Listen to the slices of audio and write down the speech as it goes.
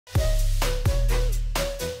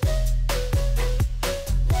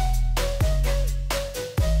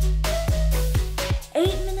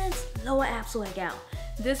abs workout.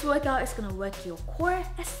 This workout is gonna work your core,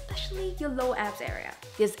 especially your lower abs area.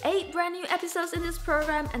 There's 8 brand new episodes in this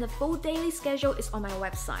program and the full daily schedule is on my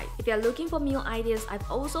website. If you're looking for meal ideas, I've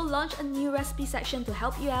also launched a new recipe section to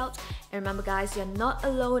help you out. And remember guys, you're not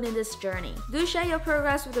alone in this journey. Do share your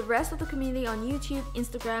progress with the rest of the community on YouTube,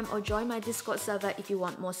 Instagram, or join my Discord server if you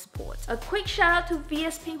want more support. A quick shout out to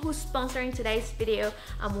VS Pink who's sponsoring today's video.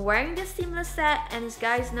 I'm wearing this seamless set and as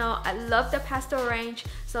guys know, I love the pastel range,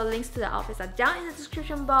 so links to the outfits are down in the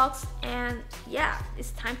description box. And yeah,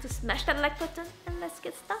 it's time to smash that like button and let's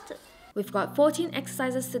get started. We've got 14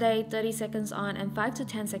 exercises today, 30 seconds on and 5 to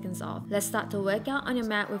 10 seconds off. Let's start the workout on your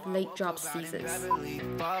mat with leg drop Caesars.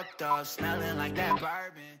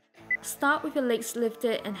 Start with your legs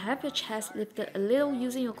lifted and have your chest lifted a little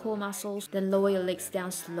using your core muscles, then lower your legs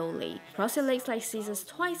down slowly. Cross your legs like Caesars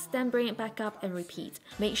twice, then bring it back up and repeat.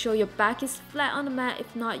 Make sure your back is flat on the mat,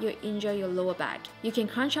 if not you'll injure your lower back. You can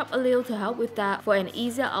crunch up a little to help with that. For an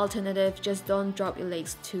easier alternative, just don't drop your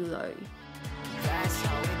legs too low. That's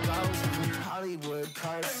how it goes in Hollywood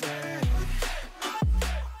person.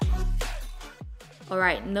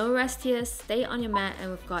 Alright, no rest here, stay on your mat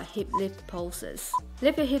and we've got hip lift pulses.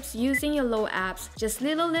 Lift your hips using your lower abs, just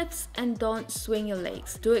little lifts and don't swing your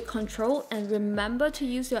legs. Do it controlled and remember to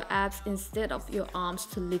use your abs instead of your arms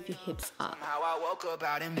to lift your hips up. How I woke up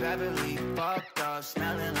out in Beverly, fucked up,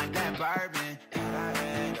 smelling like that bourbon. And I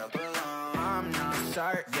end up alone. I'm not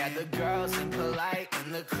certain. Yeah, the girls impolite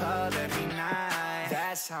in the club every night.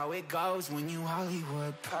 That's how it goes when you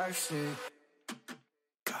Hollywood perfect.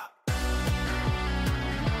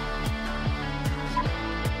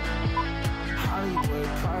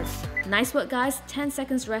 Nice work guys, 10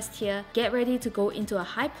 seconds rest here. Get ready to go into a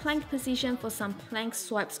high plank position for some plank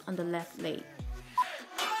swipes on the left leg.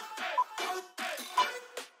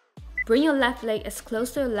 Bring your left leg as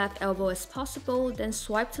close to your left elbow as possible, then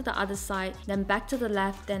swipe to the other side, then back to the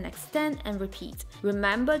left, then extend and repeat.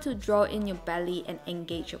 Remember to draw in your belly and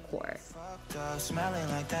engage your core. Smelling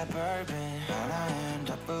like that bourbon, how'd I end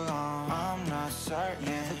up alone? I'm not certain.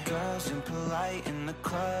 The girls impolite in the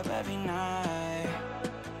club every night.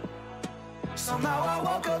 Somehow I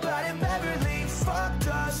woke up out in Beverly, fucked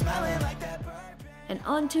up, smelling like that bourbon. And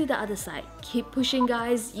on to the other side. Keep pushing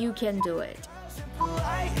guys, you can do it.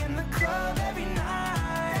 In the club every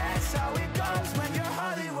night. That's how it goes when you're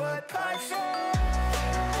Hollywood perfect.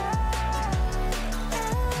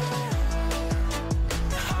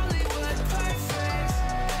 Hollywood perfect.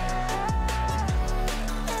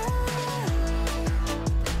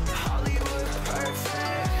 Hollywood perfect.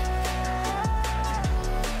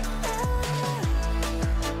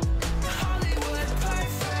 Hollywood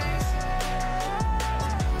perfect.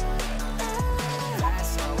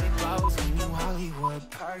 That's how it goes when you Hollywood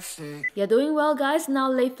perfect. You're doing well guys, now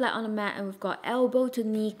lay flat on the mat and we've got elbow to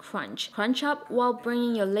knee crunch. Crunch up while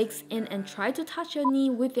bringing your legs in and try to touch your knee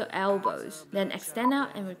with your elbows. Then extend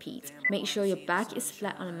out and repeat. Make sure your back is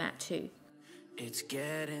flat on the mat too. It's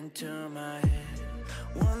getting to my head.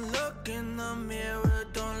 One look in the mirror,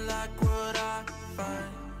 don't like what I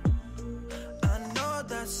find. I know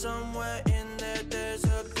that somewhere in there there's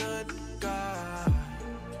a good guy,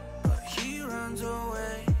 but he runs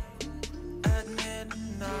away at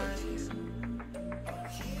midnight.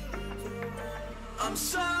 I'm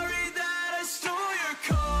sorry that I stole your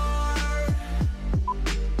car.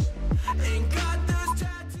 Ain't got those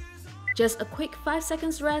tattoos on. Just a quick 5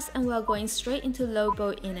 seconds rest and we're going straight into low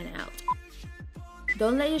bow in and out.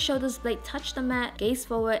 Don't let your shoulders blade touch the mat, gaze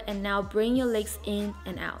forward and now bring your legs in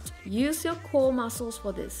and out. Use your core muscles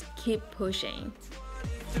for this, keep pushing.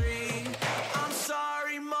 I'm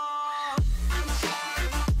sorry, Mom.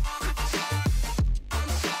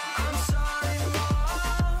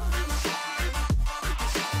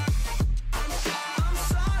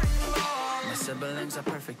 Siblings are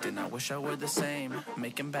perfect and I wish I were the same.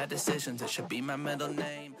 Making bad decisions, it should be my middle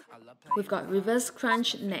name. We've got reverse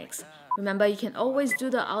crunch next. Remember, you can always do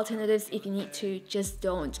the alternatives if you need to, just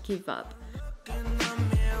don't give up.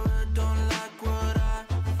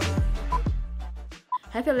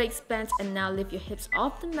 Have your legs bent and now lift your hips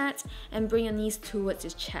off the mat and bring your knees towards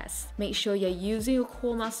your chest. Make sure you're using your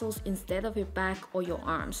core muscles instead of your back or your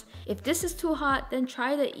arms. If this is too hard, then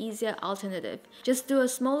try the easier alternative. Just do a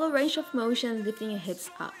smaller range of motion, lifting your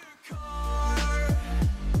hips up.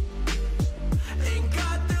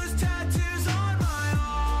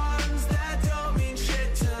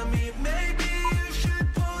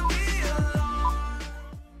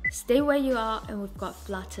 Stay where you are and we've got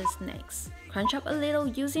flutters next. Crunch up a little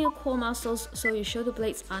using your core muscles so your shoulder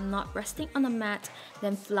blades are not resting on the mat,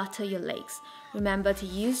 then flutter your legs. Remember to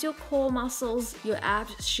use your core muscles, your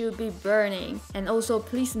abs should be burning. And also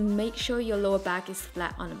please make sure your lower back is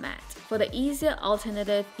flat on the mat. For the easier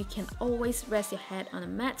alternative, you can always rest your head on the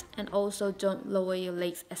mat and also don't lower your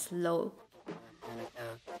legs as low.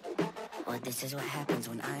 Well, this is what happens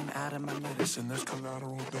when I'm out of my medicine. There's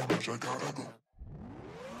collateral damage, I gotta go.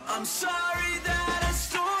 I'm sorry that I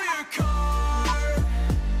stole your car.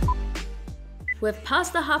 We've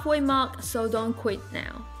passed the halfway mark, so don't quit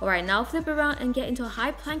now. Alright, now flip around and get into a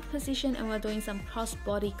high plank position, and we're doing some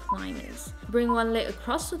cross-body climbers. Bring one leg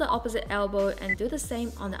across to the opposite elbow and do the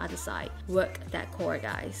same on the other side. Work that core,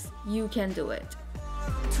 guys. You can do it.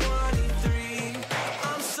 23.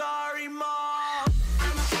 I'm sorry, Mom.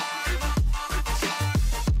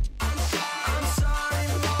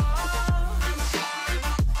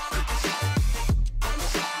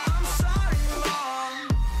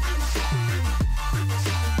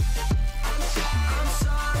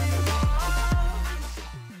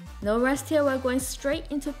 No rest here, we're going straight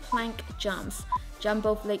into plank jumps. Jump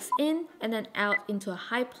both legs in and then out into a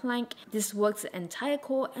high plank. This works the entire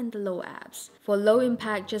core and the lower abs. For low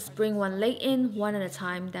impact, just bring one leg in, one at a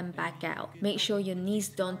time, then back out. Make sure your knees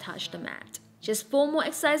don't touch the mat. Just 4 more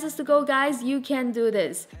exercises to go, guys. You can do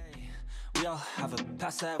this. We all have a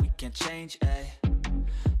past that we can't change, eh?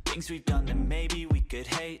 Things we've done that maybe we could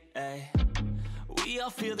hate, eh? We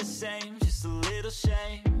all feel the same, just a little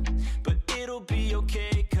shame. But it'll be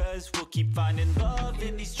okay, cause we'll keep finding love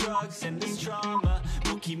in these drugs and this trauma.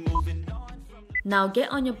 We'll keep moving on. Now get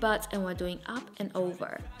on your butt and we're doing up and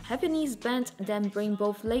over. Have your knees bent, then bring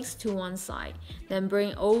both legs to one side. Then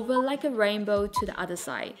bring over like a rainbow to the other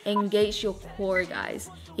side. Engage your core, guys.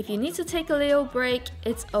 If you need to take a little break,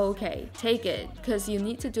 it's okay. Take it, because you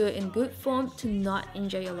need to do it in good form to not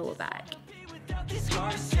injure your lower back. Without these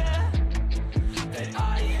scars, yeah, that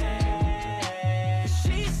I had.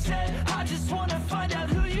 She said, I just wanna find out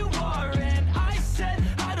who you are. And I said,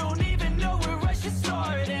 I don't even know where I should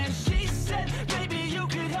start. And she said, maybe you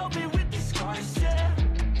could help me with these scars, yeah,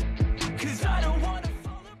 cause I don't wanna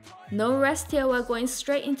fall apart. No rest here, we're going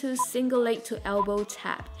straight into single leg to elbow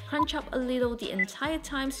tap. Crunch up a little the entire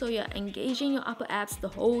time so you're engaging your upper abs the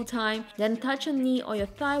whole time. Then touch your knee or your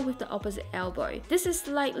thigh with the opposite elbow. This is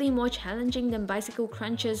slightly more challenging than bicycle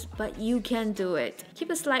crunches, but you can do it. Keep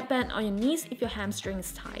a slight bend on your knees if your hamstring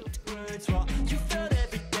is tight. You felt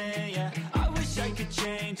everything, yeah. I wish I could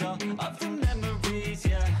change all of the memories,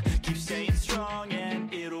 yeah. Keep staying strong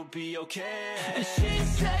and it'll be okay. And she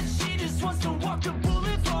said she just wants to walk the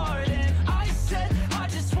boulevard. And I said I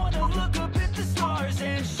just want to look up at the stars.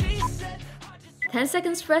 And she said 10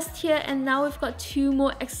 seconds rest here, and now we've got 2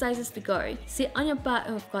 more exercises to go. Sit on your butt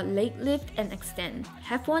and we've got leg lift and extend.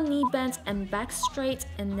 Have one knee bent and back straight,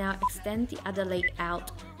 and now extend the other leg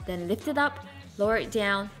out. Then lift it up, lower it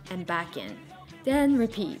down and back in. Then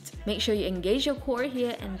repeat. Make sure you engage your core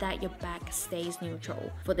here and that your back stays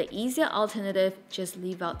neutral. For the easier alternative, just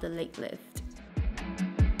leave out the leg lift.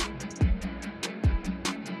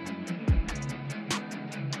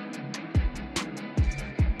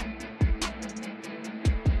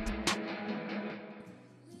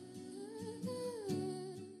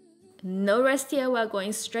 No rest here, we're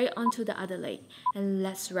going straight onto the other leg. And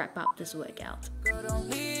let's wrap up this workout. girl, don't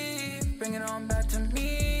leave, bring it on back to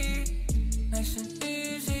me. Nice and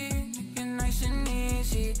easy, make it nice and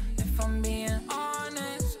easy. If I'm being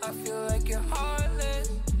honest, I feel like you're heartless.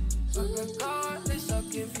 But regardless, I'll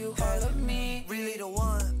give you all of me. Really the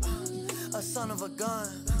one, a son of a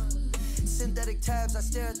gun. Synthetic tabs, I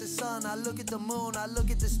stare at the sun, I look at the moon, I look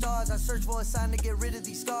at the stars, I search for a sign to get rid of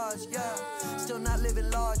these scars, yeah. Still not living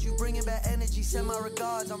large, you bringing back energy, send my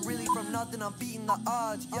regards. I'm really from nothing, I'm beating the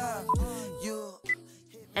odds, yeah. You.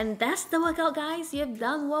 And that's the workout, guys. You've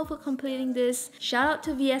done well for completing this. Shout out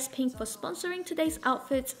to VS Pink for sponsoring today's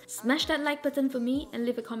outfits. Smash that like button for me and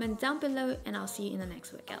leave a comment down below, and I'll see you in the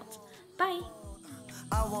next workout. Bye!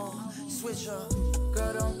 I won't switch up.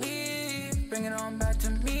 Girl, don't leave, bring it on back to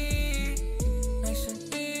me.